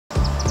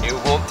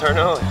turn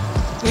on.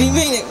 What do you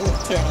mean it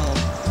won't turn on?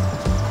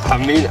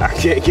 I mean, I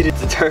can't get it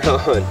to turn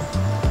on.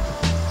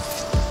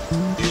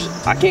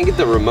 I can't get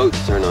the remote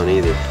to turn on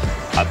either.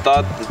 I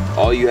thought that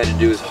all you had to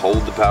do is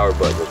hold the power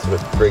button. That's what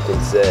it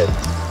freaking said.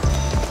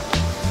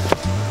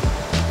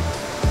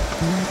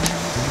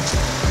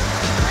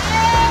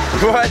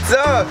 What's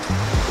up?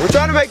 We're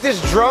trying to make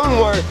this drone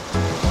work.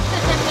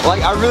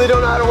 Like, I really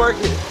don't know how to work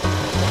it.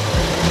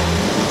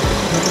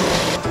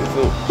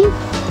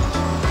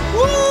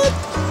 What?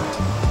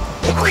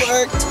 It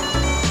worked.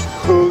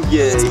 Oh,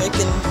 yeah. It's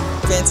making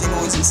fancy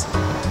noises.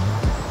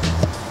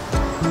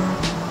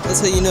 That's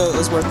how you know it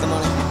was worth the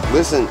money.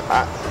 Listen,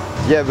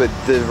 yeah, but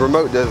the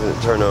remote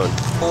doesn't turn on.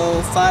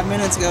 Oh, 5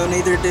 minutes ago,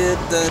 neither did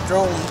the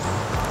drone.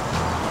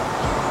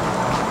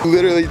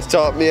 Literally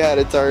taught me how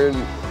to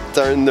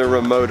turn the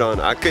remote on.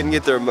 I couldn't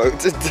get the remote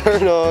to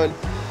turn on.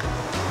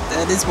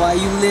 That is why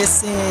you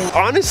listen.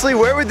 Honestly,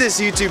 where would this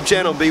YouTube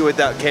channel be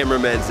without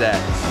cameraman Zach?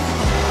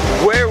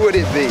 Where would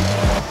it be?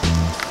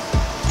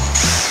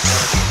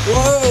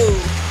 Whoa!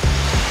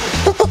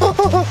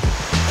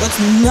 Let's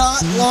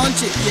not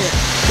launch it yet.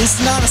 This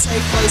is not a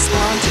safe place to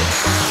launch it.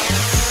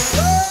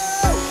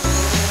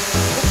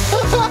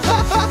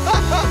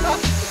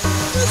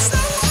 That's so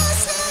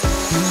awesome!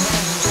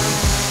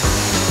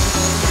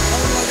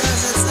 Oh my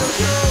gosh, that's so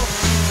cool!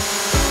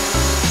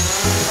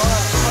 Hold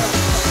on.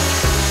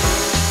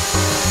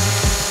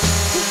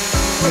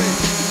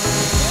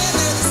 Yeah,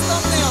 there's the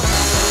thumbnail!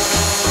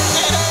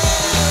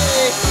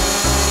 Hey!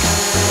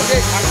 Okay,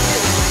 I can get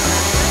it.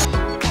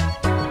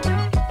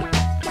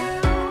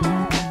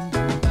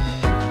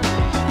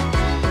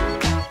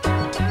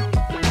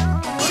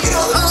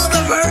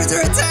 Birds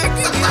are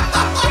attacking you!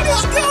 What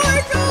is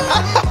going on?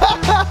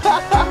 Look at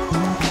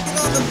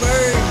all the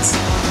birds.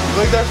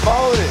 Look, they're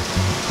following it.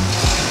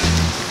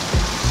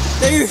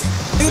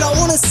 Dude, I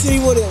want to see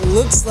what it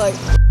looks like.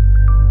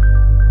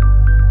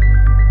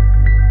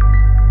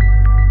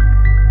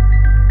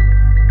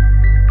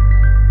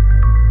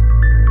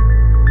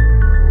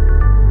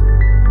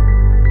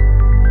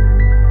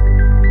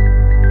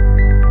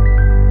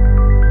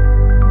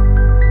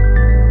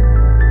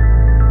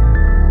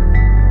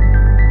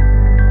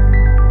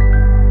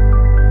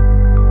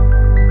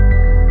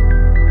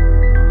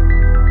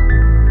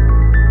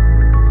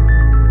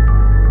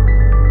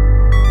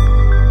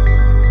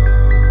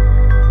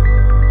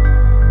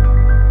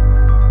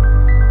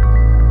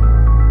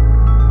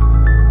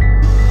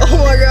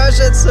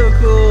 That's so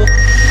cool.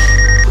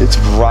 It's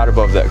right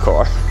above that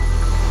car.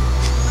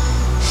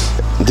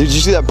 Did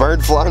you see that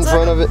bird fly in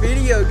front of it?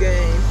 Video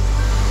game.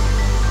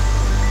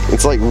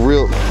 It's like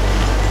real.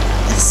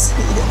 It's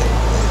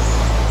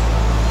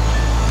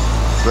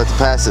about to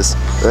pass us.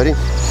 Ready?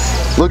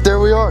 Look, there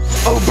we are.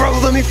 Oh, bro,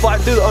 let me fly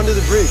through under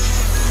the bridge.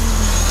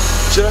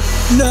 Should I?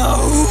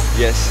 No.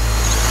 Yes.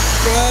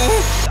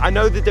 Bro. I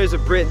know that there's a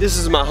bridge. This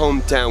is my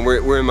hometown.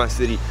 We're in my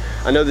city.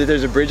 I know that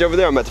there's a bridge over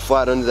there. I'm about to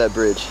fly under that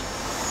bridge.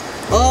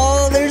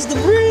 Oh, there's the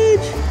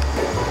bridge.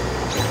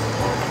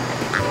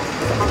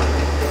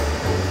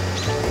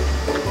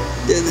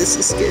 Dude, this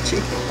is sketchy.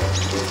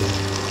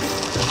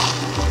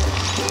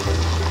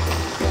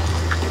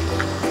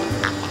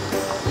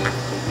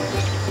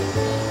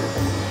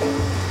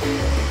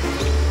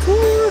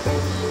 Cool.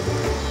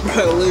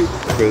 Bro, Luke.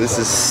 Bro, this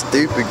is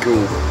stupid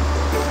cool.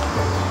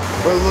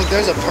 Bro, look,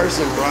 there's a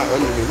person right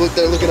under me. Look,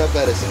 they're looking up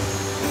at us.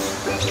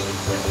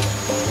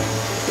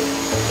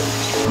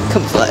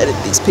 Come fly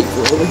at these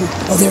people over here.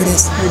 Oh, there it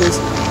is. There it is.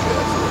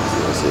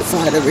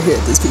 Fly it over here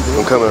at these people.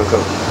 I'm coming.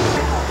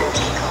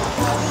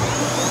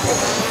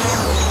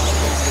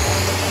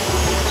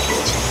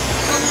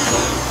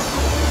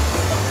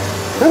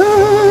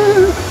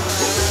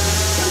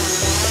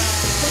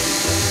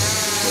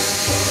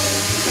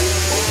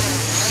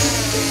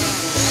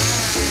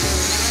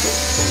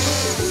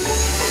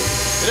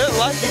 It doesn't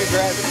like you to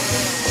grab it.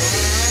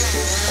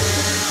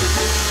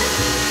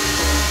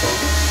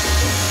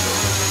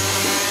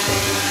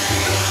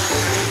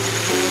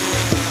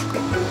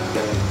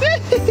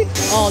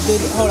 Oh,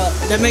 dude, hold up.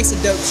 That makes a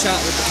dope shot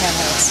with the cat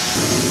house.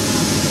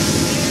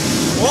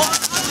 Whoa.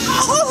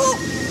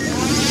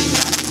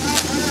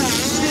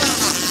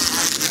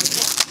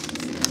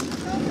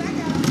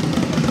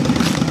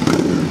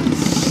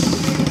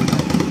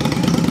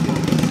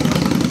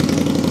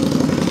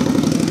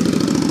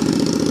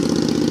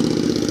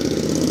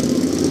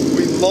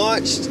 We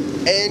launched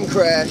and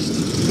crashed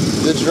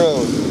the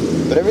drone,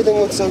 but everything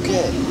looks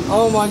okay.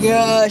 Oh my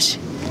gosh.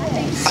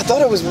 I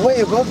thought it was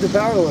way above the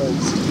power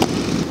lines.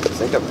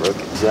 I think I broke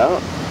it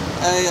out.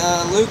 Hey,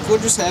 Luke, what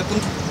just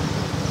happened?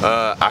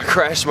 I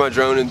crashed my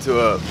drone into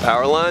a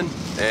power line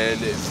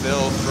and it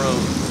fell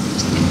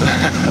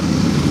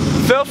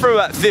from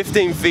about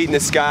 15 feet in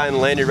the sky and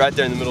landed right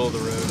there in the middle of the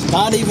road.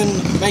 Not even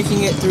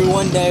making it through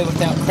one day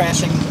without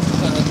crashing a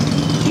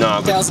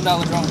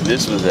 $1,000 drone.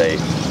 This was a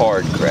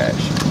hard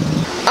crash.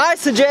 I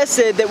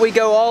suggested that we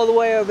go all the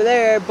way over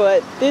there,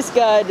 but this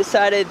guy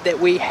decided that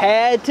we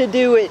had to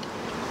do it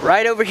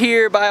right over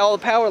here by all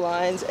the power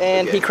lines,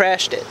 and he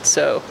crashed it.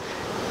 So,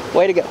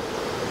 way to go.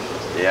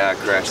 Yeah, I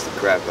crashed the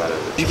crap out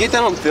of it. Did you get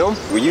that on film?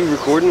 Were you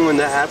recording when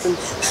that happened?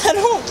 I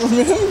don't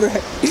remember.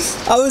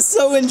 I was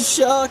so in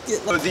shock.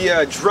 So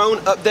the drone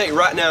update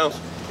right now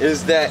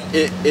is that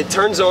it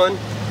turns on.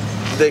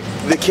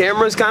 The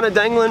camera's kind of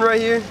dangling right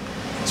here.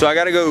 So I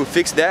gotta go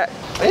fix that.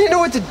 I didn't know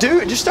what to do.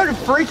 It just started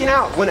freaking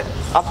out when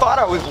I thought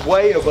I was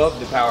way above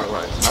the power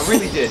line. I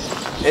really did.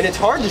 And it's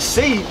hard to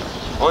see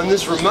on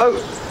this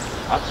remote.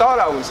 I thought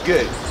I was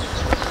good,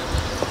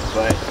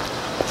 but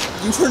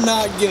you were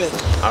not good.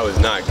 I was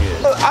not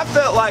good. I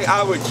felt like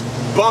I would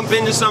bump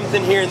into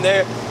something here and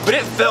there, but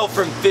it fell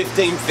from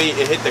 15 feet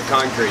and hit the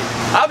concrete.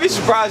 I'll be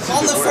surprised if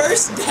on it the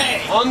works. first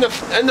day.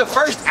 In the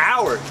first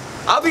hour.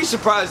 I'll be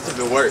surprised if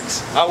it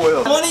works. I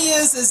will. Funny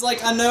is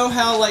like I know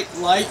how like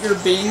light you're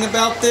being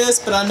about this,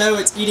 but I know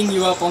it's eating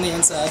you up on the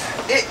inside.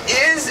 It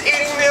is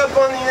eating me up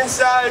on the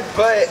inside,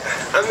 but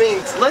I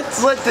mean,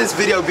 let's let this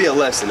video be a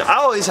lesson. I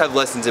always have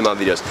lessons in my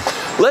videos.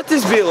 Let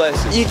this be a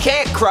lesson. You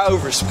can't cry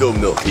over spilled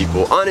milk,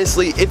 people.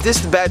 Honestly, if this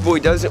bad boy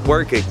doesn't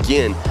work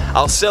again,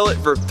 I'll sell it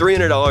for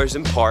 $300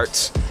 in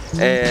parts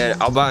and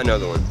I'll buy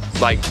another one.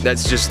 Like,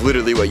 that's just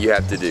literally what you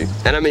have to do.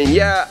 And I mean,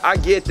 yeah, I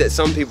get that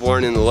some people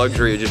aren't in the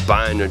luxury of just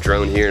buying a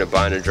drone here and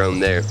buying a drone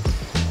there.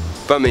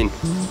 But I mean,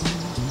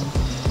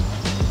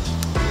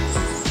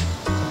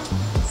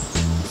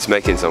 it's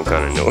making some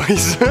kind of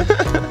noise.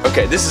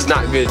 Okay, this is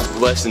not good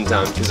lesson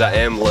time because I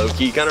am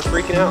low-key kind of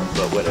freaking out,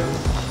 but whatever.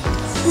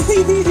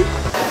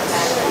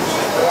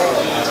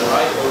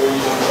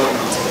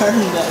 Turn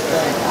that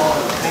thing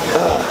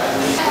on.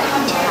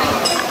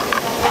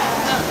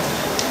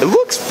 It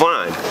looks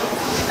fine.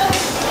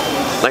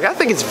 Like, I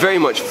think it's very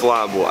much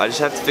flyable. I just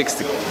have to fix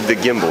the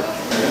gimbal,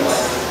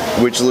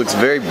 which looks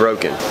very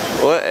broken.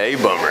 What a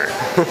bummer.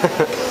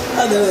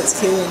 I know it's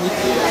killing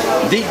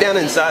you. Deep down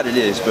inside it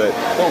is, but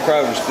don't cry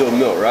over spilled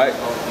milk, right?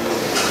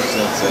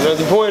 There's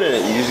no point in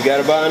it. You just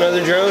gotta buy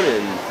another drone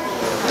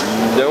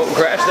and don't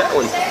crash that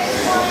one.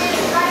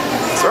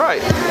 That's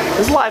right.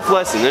 It's a life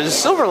lesson. There's a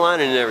silver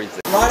lining in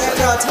everything. Right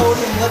after I told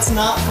him let's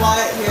not fly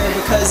it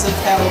here because of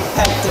how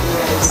packed it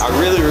was. I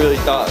really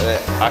thought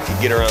that I could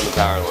get around the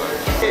power line.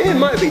 It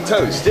might be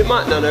toast. It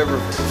might not ever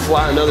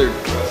fly another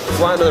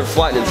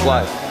flight in its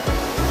life.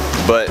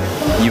 But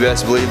you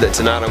best believe that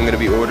tonight I'm gonna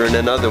be ordering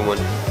another one.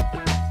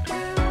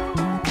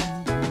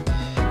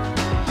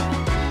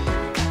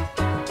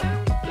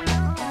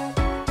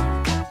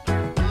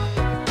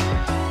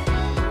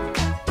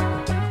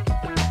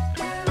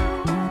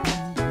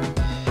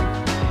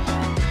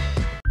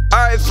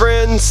 Alright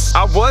friends,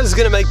 I was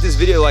gonna make this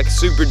video like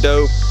super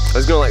dope. I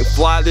was gonna like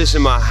fly this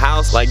in my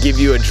house, like give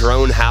you a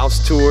drone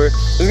house tour.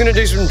 I was gonna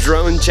do some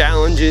drone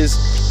challenges,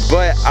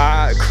 but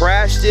I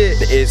crashed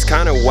it. It's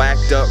kind of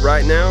whacked up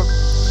right now.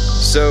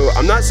 So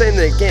I'm not saying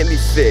that it can't be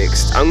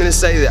fixed. I'm gonna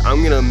say that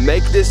I'm gonna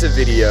make this a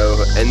video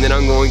and then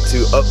I'm going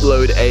to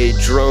upload a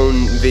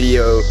drone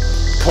video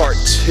part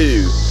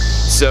 2.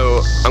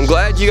 So I'm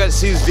glad you got to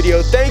see this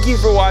video. Thank you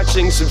for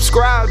watching.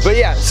 Subscribe. But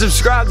yeah,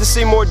 subscribe to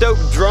see more dope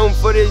drone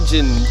footage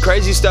and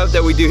crazy stuff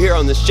that we do here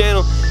on this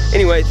channel.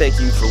 Anyway, thank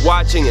you for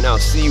watching and I'll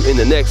see you in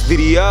the next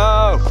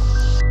video.